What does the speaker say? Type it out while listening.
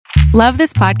Love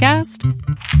this podcast?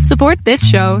 Support this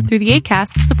show through the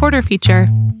Acast supporter feature.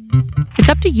 It's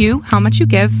up to you how much you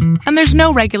give, and there's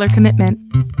no regular commitment.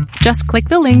 Just click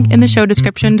the link in the show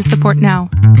description to support now.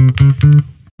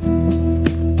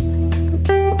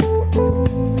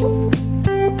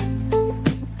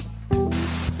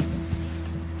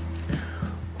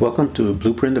 Welcome to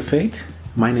Blueprint of Faith.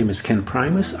 My name is Ken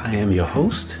Primus. I am your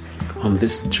host on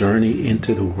this journey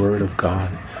into the Word of God,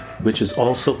 which is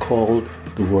also called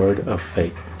the Word of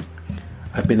Faith.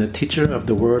 I've been a teacher of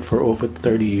the Word for over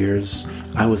 30 years.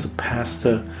 I was a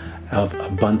pastor of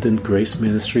Abundant Grace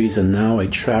Ministries, and now I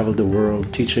travel the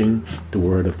world teaching the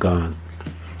Word of God.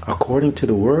 According to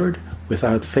the Word,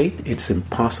 without faith, it's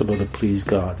impossible to please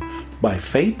God. By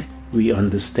faith, we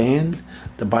understand.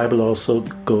 The Bible also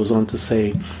goes on to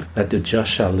say that the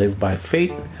just shall live by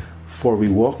faith, for we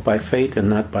walk by faith and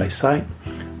not by sight.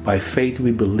 By faith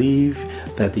we believe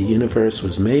that the universe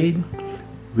was made.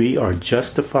 We are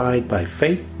justified by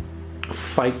faith.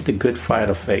 Fight the good fight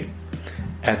of faith.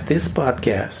 At this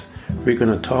podcast, we're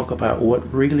going to talk about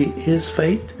what really is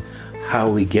faith, how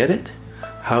we get it,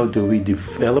 how do we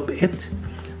develop it,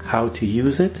 how to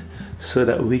use it, so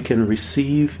that we can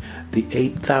receive the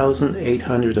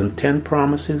 8,810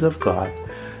 promises of God,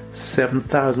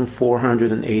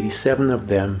 7,487 of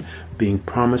them being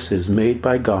promises made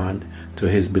by God to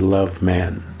His beloved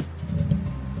man.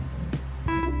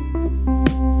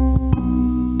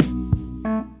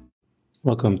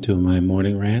 Welcome to my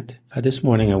morning rant. This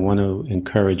morning I want to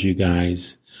encourage you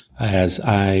guys as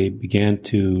I began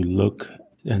to look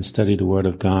and study the Word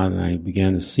of God, and I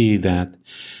began to see that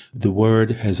the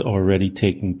Word has already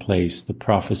taken place. The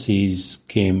prophecies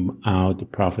came out, the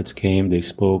prophets came, they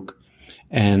spoke,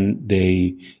 and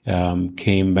they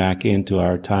came back into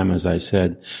our time, as I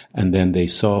said, and then they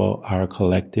saw our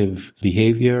collective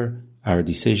behavior, our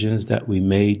decisions that we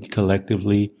made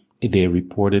collectively. They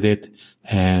reported it,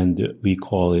 and we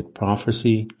call it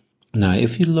prophecy. Now,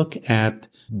 if you look at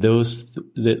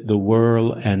the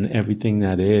world and everything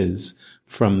that is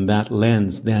from that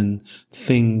lens, then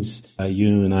things,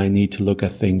 you and I need to look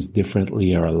at things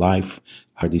differently, our life,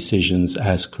 our decisions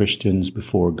as Christians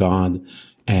before God,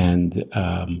 and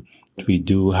we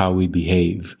do how we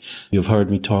behave. You've heard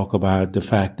me talk about the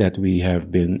fact that we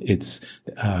have been, it's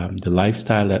the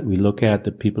lifestyle that we look at,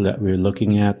 the people that we're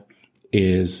looking at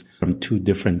is from two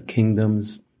different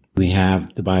kingdoms. We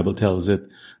have, the Bible tells it,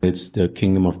 it's the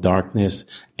kingdom of darkness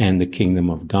and the kingdom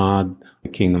of God, the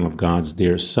kingdom of God's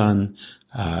dear Son.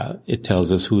 It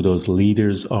tells us who those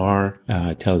leaders are.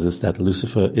 It tells us that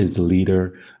Lucifer is the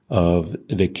leader of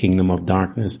the kingdom of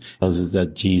darkness. It tells us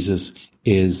that Jesus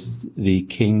is the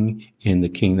king in the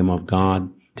kingdom of God.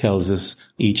 It tells us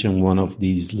each and one of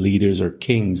these leaders or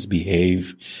kings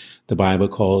behave. The Bible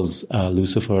calls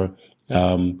Lucifer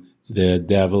the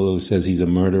devil. Says he's a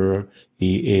murderer.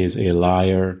 He is a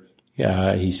liar.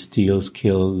 He steals,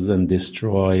 kills, and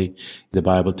destroys. The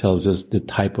Bible tells us the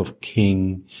type of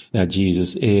king that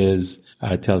Jesus is.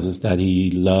 It tells us that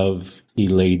he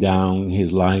laid down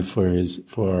his life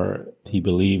for he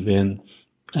believed in.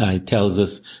 It tells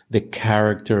us the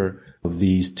character of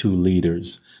these two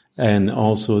leaders. And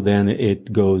also then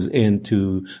it goes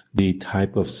into the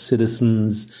type of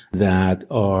citizens that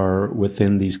are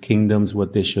within these kingdoms,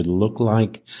 what they should look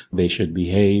like, they should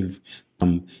behave.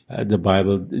 The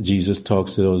Bible, Jesus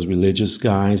talks to those religious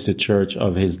guys, the church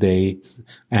of his day,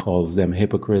 and calls them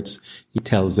hypocrites. He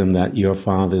tells them that your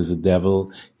father is the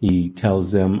devil. He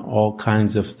tells them all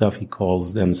kinds of stuff. He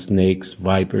calls them snakes,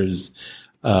 vipers,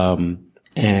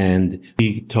 and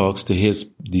he talks to his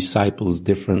disciples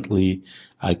differently.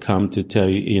 I come to tell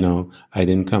you, I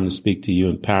didn't come to speak to you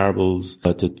in parables,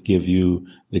 but to give you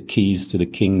the keys to the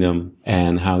kingdom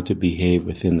and how to behave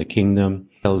within the kingdom.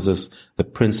 It tells us the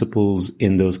principles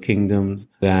in those kingdoms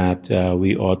that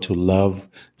we ought to love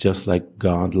just like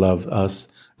God loved us.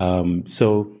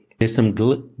 So there's some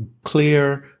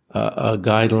clear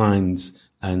guidelines.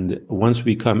 And once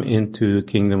we come into the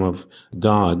kingdom of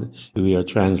God, we are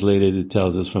translated, it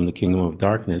tells us, from the kingdom of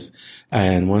darkness.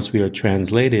 And once we are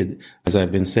translated, as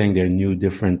I've been saying, there are new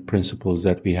different principles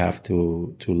that we have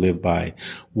to live by.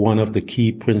 One of the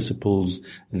key principles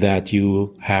that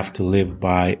you have to live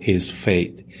by is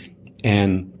faith.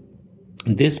 And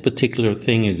this particular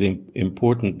thing is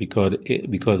important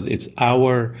because it's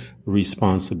our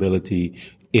responsibility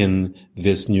in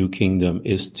this new kingdom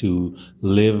is to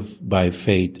live by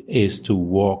faith, is to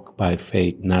walk by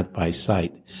faith, not by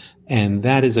sight. And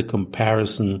that is a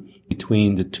comparison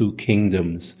between the two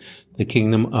kingdoms. The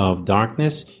kingdom of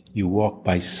darkness, you walk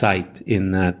by sight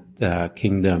in that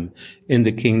kingdom. In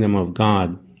the kingdom of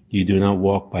God, you do not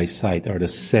walk by sight or the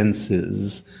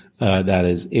senses that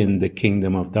is in the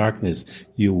kingdom of darkness.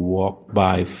 You walk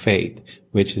by faith,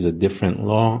 which is a different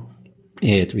law.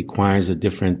 It requires a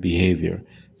different behavior.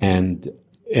 And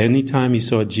anytime you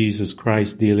saw Jesus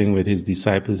Christ dealing with his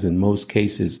disciples, in most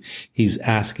cases, he's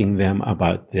asking them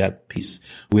about that piece.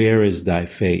 Where is thy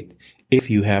faith? If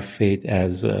you have faith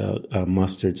as a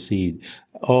mustard seed,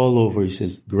 all over, he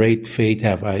says, great faith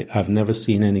I've never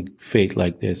seen any faith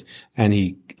like this. And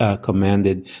he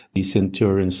commanded the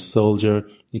centurion soldier.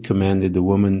 He commanded the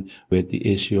woman with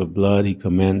the issue of blood. He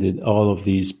commanded all of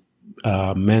these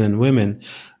men and women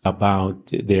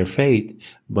about their faith,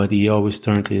 but he always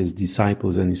turned to his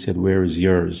disciples and he said, where is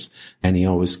yours? And he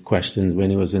always questioned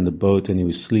when he was in the boat and he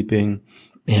was sleeping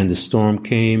and the storm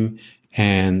came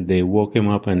and they woke him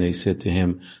up and they said to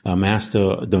him,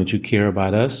 Master, don't you care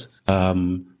about us?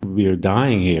 We're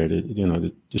dying here.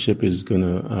 The ship is we're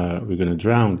gonna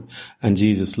drown. And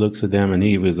Jesus looks at them and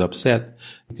he was upset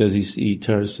because he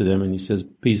turns to them and he says,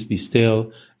 peace be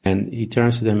still. And he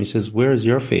turns to them, he says, where is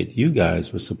your faith? You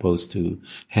guys were supposed to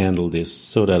handle this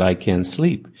so that I can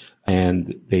sleep.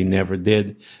 And they never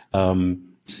did.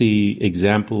 See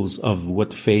examples of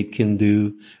what faith can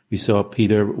do. We saw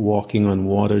Peter walking on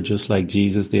water just like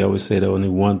Jesus. They always say that only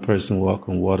one person walked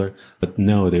on water. But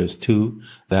no, there's two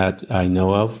that I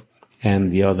know of.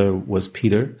 And the other was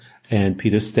Peter. And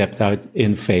Peter stepped out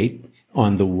in faith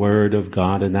on the word of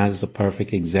God. And that is a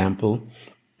perfect example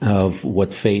of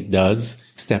what faith does,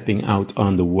 stepping out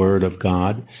on the word of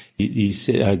God.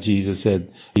 Jesus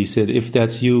said, if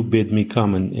that's you, bid me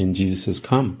come. And Jesus says,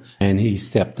 come. And he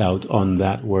stepped out on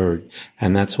that word.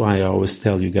 And that's why I always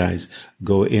tell you guys,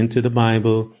 go into the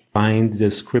Bible, find the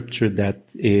scripture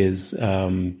that is,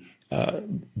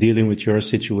 dealing with your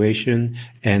situation,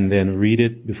 and then read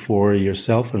it before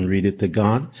yourself and read it to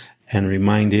God and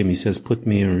remind him. He says, put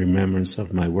me in remembrance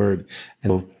of my word. And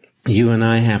so, you and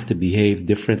I have to behave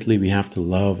differently. We have to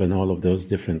love and all of those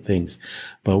different things.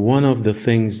 But one of the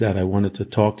things that I wanted to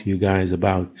talk to you guys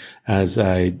about as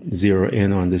I zero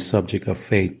in on this subject of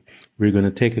faith, we're going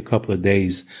to take a couple of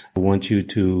days. I want you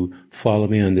to follow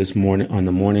me on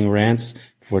the morning rants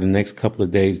for the next couple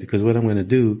of days, because what I'm going to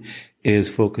do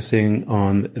is focusing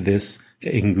on this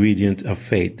ingredient of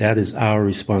faith. That is our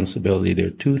responsibility. There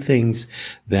are two things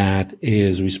that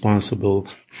is responsible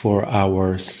for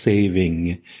our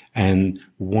saving. And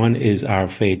one is our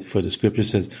faith. For the scripture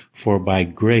says, for by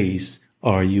grace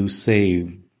are you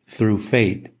saved through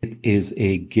faith. It is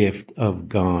a gift of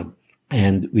God.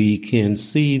 And we can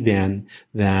see then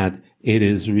that it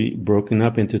is broken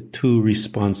up into two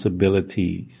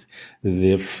responsibilities.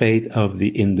 The faith of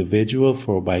the individual,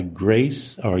 for by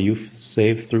grace are you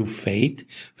saved through faith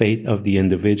of the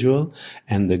individual.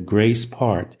 And the grace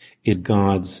part is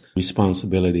God's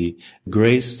responsibility.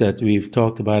 Grace that we've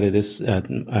talked about it is,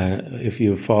 if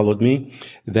you've followed me,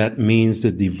 that means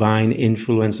the divine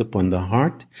influence upon the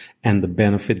heart and the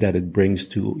benefit that it brings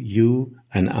to you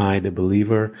and I, the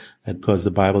believer, because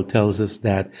the Bible tells us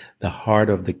that the heart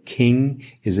of the king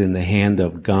is in the hand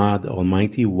of God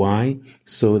Almighty. Why?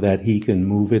 So that he can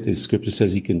move it. As scripture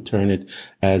says, he can turn it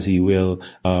as he will,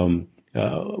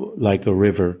 like a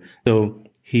river. So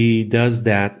he does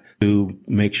that to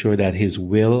make sure that his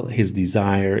will, his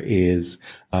desire is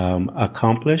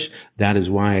accomplished. That is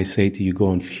why I say to you,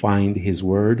 go and find his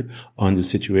word on the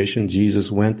situation.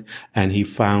 Jesus went and he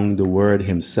found the word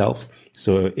himself.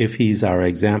 So if he's our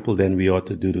example, then we ought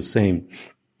to do the same.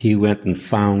 He went and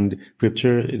found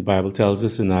scripture. The Bible tells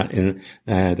us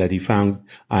that he found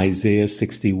Isaiah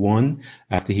 61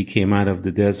 after he came out of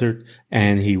the desert,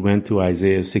 and he went to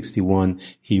Isaiah 61.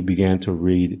 He began to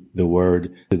read the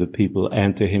word to the people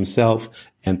and to himself,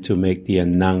 and to make the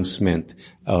announcement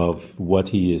of what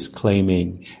he is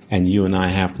claiming. And you and I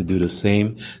have to do the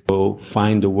same. Go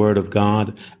find the word of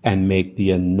God and make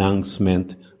the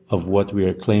announcement of what we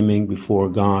are claiming before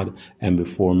God and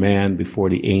before man, before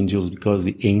the angels, because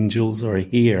the angels are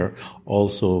here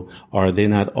also. Are they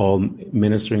not all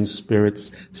ministering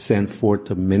spirits sent forth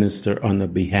to minister on the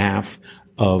behalf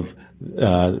of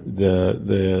those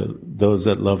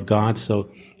that love God? So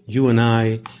you and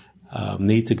I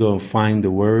need to go and find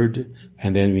the word,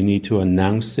 and then we need to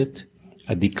announce it,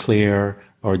 declare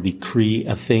or decree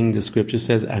a thing, the scripture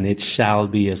says, and it shall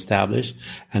be established.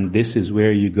 And this is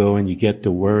where you go and you get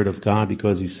the word of God,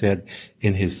 because he said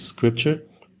in his scripture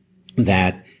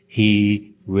that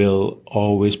he will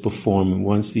always perform.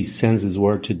 Once he sends his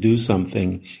word to do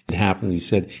something, it happens. He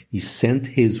said he sent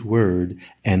his word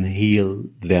and healed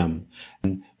them.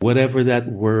 And whatever that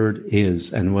word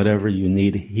is and whatever you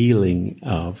need healing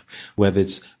of, whether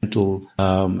it's mental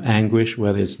anguish,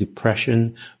 whether it's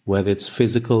depression, whether it's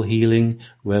physical healing,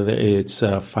 whether it's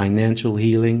financial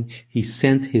healing, he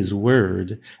sent his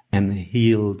word and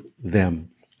healed them.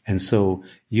 And so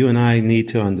you and I need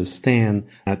to understand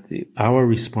that our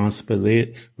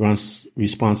responsibility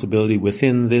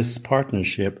within this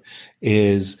partnership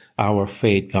is our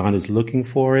faith. God is looking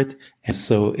for it, and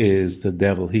so is the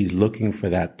devil. He's looking for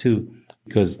that too,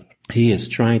 because he is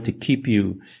trying to keep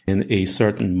you in a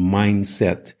certain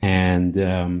mindset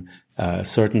and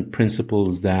certain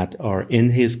principles that are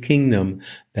in his kingdom,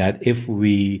 that if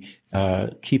we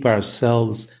keep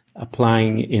ourselves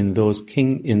applying in those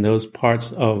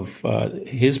parts of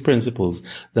his principles,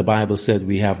 the Bible said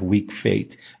we have weak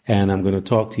faith. And I'm going to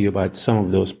talk to you about some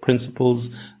of those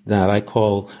principles that I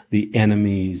call the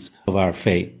enemies of our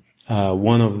faith.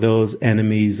 One of those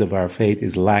enemies of our faith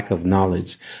is lack of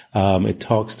knowledge. It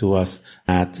talks to us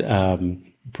at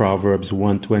Proverbs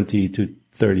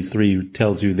 1:20-33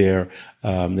 tells you there.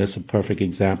 That's a perfect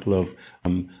example of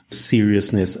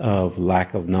seriousness of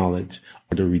lack of knowledge,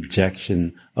 or the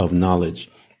rejection of knowledge.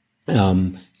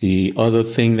 The other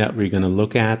thing that we're going to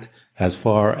look at as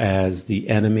far as the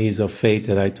enemies of faith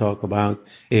that I talk about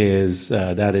is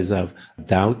that is of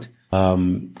doubt.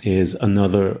 Is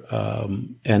another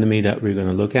enemy that we're going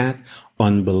to look at.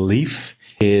 Unbelief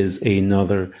is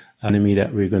another enemy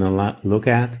that we're going to look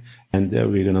at. And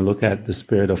we're going to look at the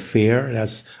spirit of fear.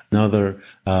 That's another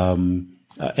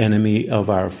enemy of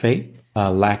our faith.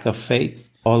 Lack of faith.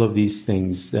 All of these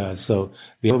things. So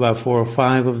we have about 4 or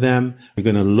 5 of them. We're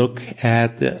going to look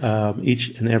at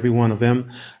each and every one of them.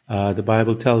 The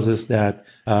Bible tells us that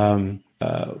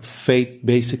faith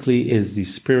basically is the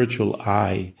spiritual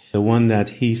eye, the one that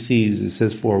he sees. It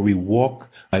says, for we walk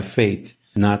by faith,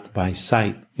 not by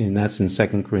sight. And that's in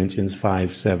 2 Corinthians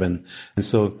 5:7. And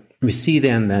so we see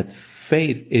then that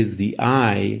faith is the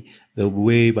eye, the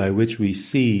way by which we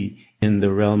see in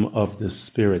the realm of the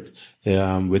spirit.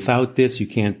 Without this, you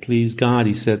can't please God.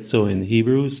 He said so in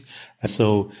Hebrews.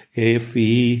 So if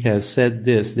he has said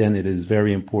this, then it is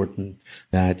very important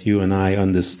that you and I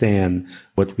understand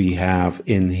what we have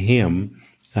in him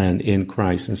and in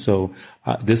Christ. And so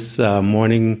this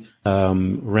morning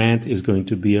rant is going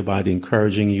to be about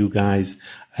encouraging you guys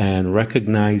and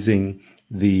recognizing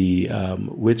the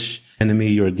which enemy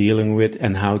you're dealing with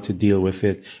and how to deal with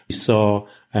it. We saw,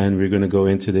 and we're going to go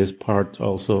into this part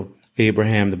also,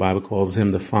 Abraham, the Bible calls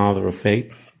him the father of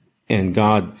faith. And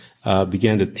God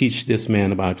began to teach this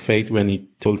man about faith when he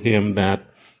told him that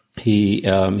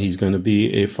he's going to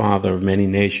be a father of many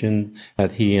nations,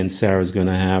 that he and Sarah is going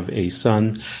to have a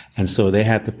son. And so they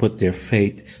had to put their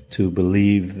faith to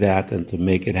believe that and to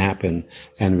make it happen.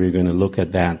 And we're going to look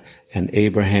at that. And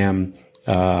Abraham,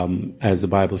 as the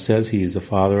Bible says, he is the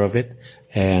father of it.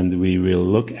 And we will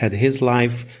look at his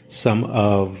life, some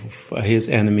of his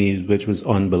enemies, which was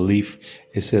unbelief.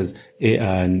 It says,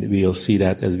 and we'll see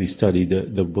that as we study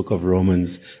the book of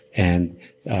Romans, and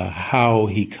how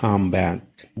he combat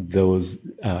those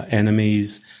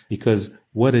enemies. Because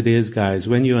what it is, guys,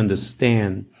 when you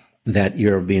understand that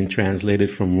you're being translated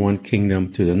from one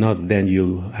kingdom to another, then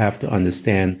you have to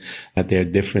understand that there are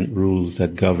different rules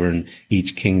that govern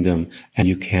each kingdom, and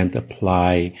you can't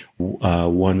apply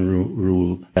one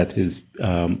rule that is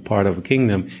part of a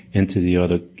kingdom into the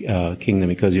other kingdom,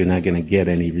 because you're not going to get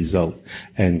any results.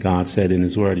 And God said in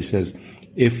his word, he says,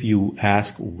 if you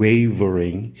ask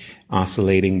wavering,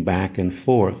 oscillating back and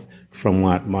forth from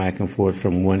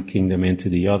from one kingdom into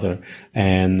the other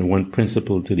and one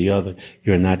principle to the other,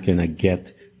 you're not going to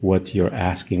get what you're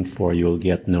asking for. You'll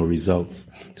get no results.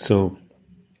 So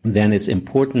then it's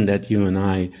important that you and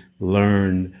I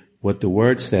learn what the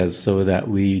word says so that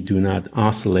we do not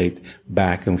oscillate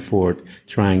back and forth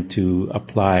trying to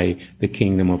apply the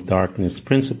kingdom of darkness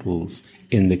principles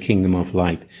in the kingdom of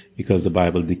light, because the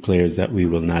Bible declares that we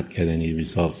will not get any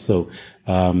results. So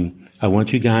I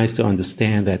want you guys to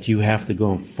understand that you have to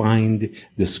go and find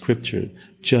the scripture,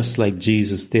 just like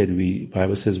Jesus did. The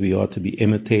Bible says we ought to be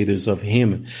imitators of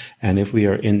him. And if we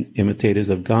are imitators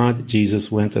of God, Jesus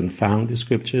went and found the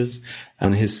scriptures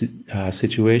on his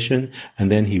situation, and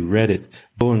then he read it.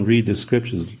 Go and read the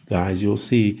scriptures, guys. You'll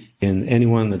see in any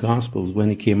one of the Gospels when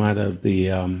he came out of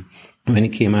the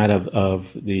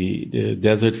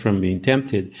desert from being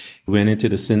tempted, he went into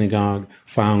the synagogue,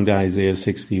 found Isaiah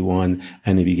 61,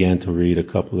 and he began to read a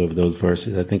couple of those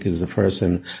verses. I think it's the first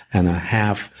and a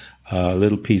half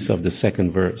little piece of the second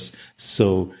verse.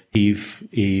 So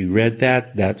He read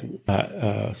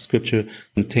that scripture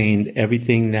contained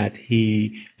everything that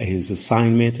his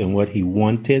assignment and what he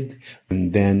wanted.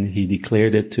 And then he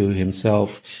declared it to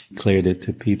himself, declared it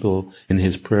to people in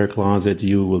his prayer closet.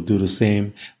 You will do the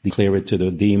same. Declare it to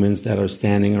the demons that are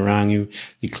standing around you.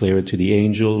 Declare it to the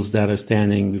angels that are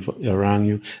standing around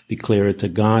you. Declare it to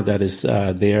God that is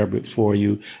there before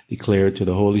you. Declare it to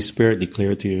the Holy Spirit.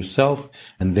 Declare it to yourself.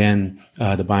 And then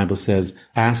the Bible says,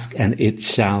 ask and it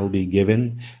shall be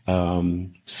given.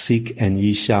 Seek and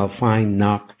ye shall find.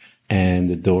 Knock and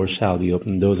the door shall be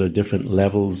opened. Those are different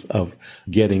levels of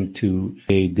getting to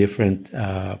a different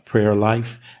prayer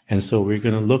life. And so we're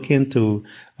going to look into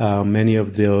many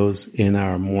of those in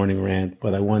our morning rant.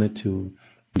 But I wanted to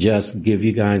just give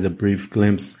you guys a brief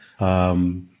glimpse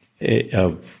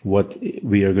of what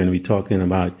we are going to be talking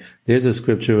about. There's a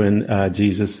scripture when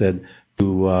Jesus said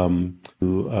to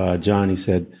John, he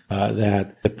said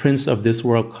that the prince of this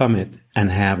world cometh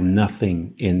and have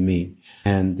nothing in me.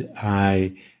 And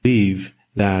I believe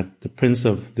that the prince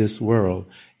of this world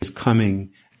is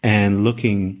coming and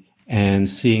looking and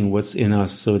seeing what's in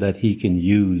us so that he can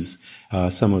use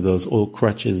some of those old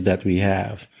crutches that we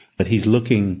have. But he's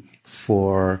looking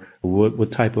for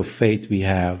what type of faith we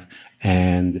have.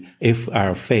 And if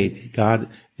our faith, God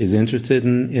is interested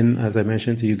in, as I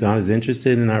mentioned to you, God is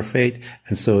interested in our faith,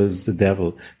 and so is the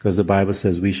devil, because the Bible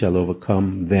says we shall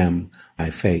overcome them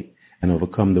by faith and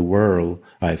overcome the world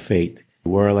by faith. The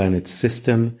world and its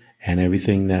system and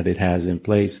everything that it has in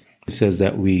place. It says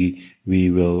that we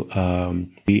will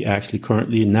be actually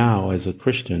currently now as a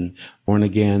Christian, born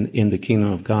again in the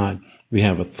kingdom of God. We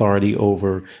have authority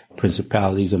over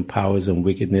principalities and powers and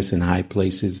wickedness in high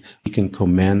places. We can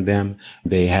command them.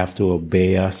 They have to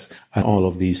obey us and all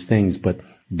of these things, but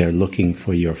they're looking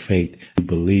for your faith to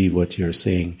believe what you're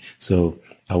saying. So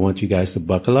I want you guys to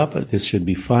buckle up. This should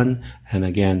be fun. And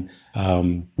again,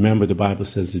 remember the Bible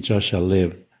says the just shall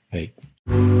live. Right?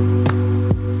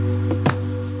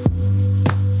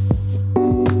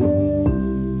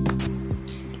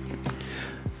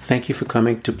 Thank you for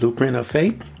coming to Blueprint of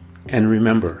Faith. And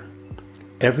remember,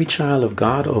 every child of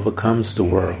God overcomes the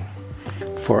world.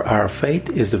 For our faith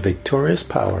is the victorious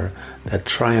power that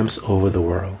triumphs over the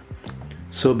world.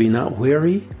 So be not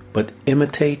weary, but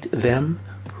imitate them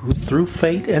who through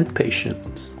faith and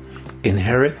patience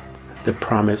inherit the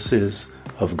promises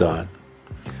of God.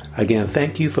 Again,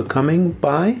 thank you for coming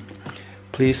by.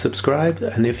 Please subscribe,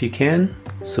 and if you can,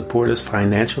 support us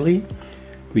financially.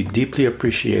 We deeply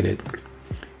appreciate it.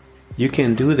 You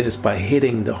can do this by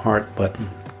hitting the heart button.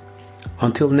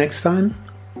 Until next time,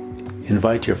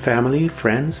 invite your family,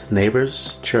 friends,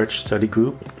 neighbors, church study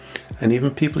group, and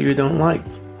even people you don't like.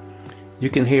 You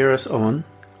can hear us on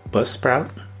Buzzsprout,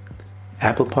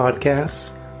 Apple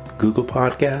Podcasts, Google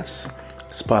Podcasts,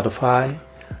 Spotify,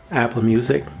 Apple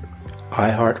Music,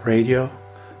 iHeartRadio,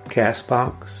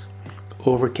 Castbox,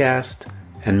 Overcast,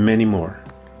 and many more.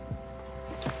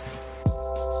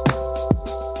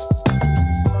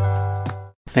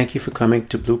 Thank you for coming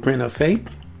to Blueprint of Faith.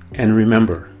 And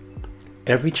remember,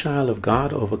 every child of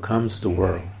God overcomes the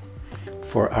world.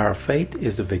 For our faith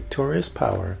is the victorious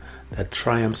power that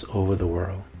triumphs over the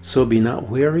world. So be not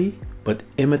weary, but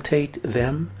imitate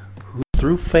them who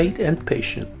through faith and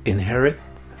patience inherit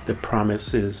the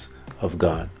promises of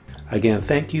God. Again,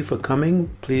 thank you for coming.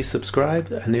 Please subscribe,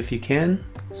 and if you can,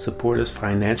 support us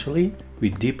financially. We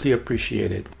deeply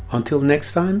appreciate it. Until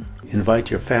next time,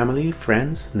 invite your family,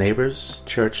 friends, neighbors,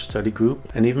 church study group,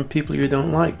 and even people you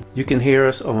don't like. You can hear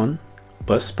us on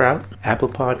Buzzsprout, Apple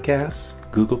Podcasts,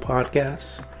 Google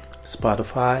Podcasts,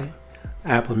 Spotify,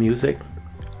 Apple Music,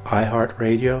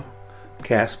 iHeartRadio,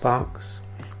 Castbox,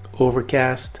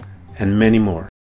 Overcast, and many more.